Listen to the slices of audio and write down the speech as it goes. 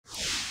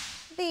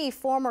The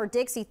former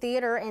Dixie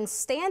Theater in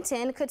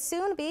Staunton could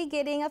soon be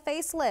getting a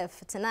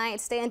facelift.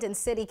 Tonight, Staunton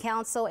City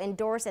Council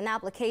endorsed an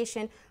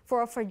application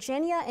for a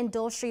Virginia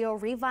Industrial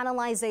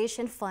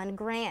Revitalization Fund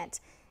grant.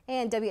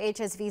 And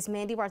WHSV's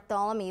Mandy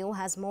Bartholomew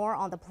has more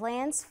on the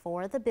plans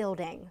for the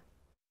building.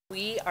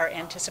 We are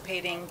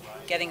anticipating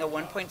getting a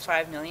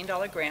 $1.5 million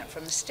grant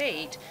from the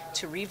state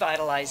to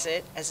revitalize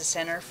it as a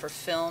center for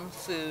film,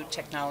 food,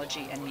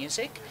 technology, and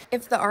music.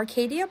 If the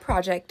Arcadia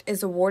Project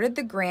is awarded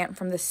the grant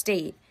from the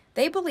state,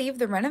 they believe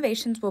the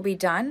renovations will be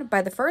done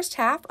by the first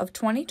half of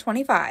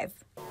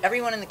 2025.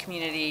 Everyone in the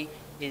community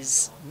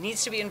needs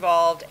to be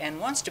involved and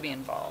wants to be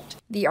involved.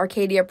 The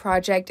Arcadia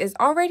Project is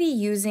already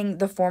using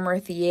the former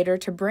theater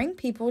to bring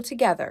people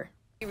together.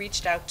 We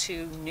reached out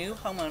to new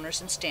homeowners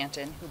in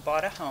Staunton who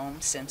bought a home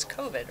since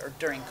COVID or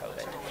during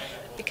COVID,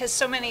 because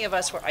so many of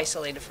us were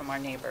isolated from our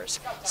neighbors.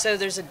 So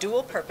there's a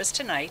dual purpose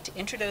tonight to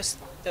introduce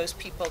those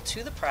people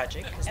to the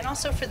project and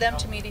also for them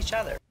to meet each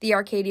other. The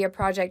Arcadia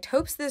Project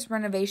hopes this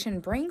renovation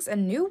brings a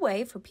new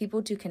way for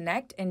people to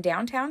connect in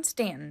downtown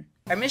Staunton.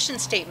 Our mission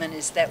statement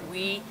is that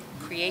we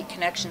create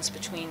connections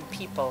between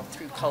people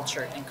through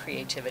culture and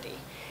creativity.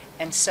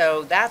 And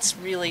so that's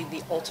really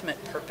the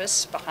ultimate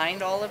purpose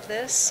behind all of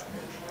this.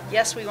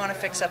 Yes, we want to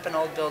fix up an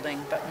old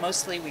building, but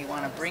mostly we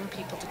want to bring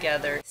people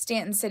together.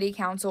 Staunton City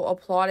Council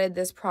applauded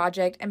this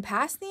project and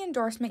passed the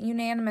endorsement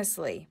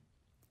unanimously.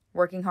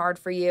 Working hard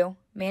for you,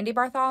 Mandy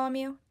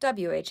Bartholomew,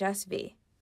 WHSV.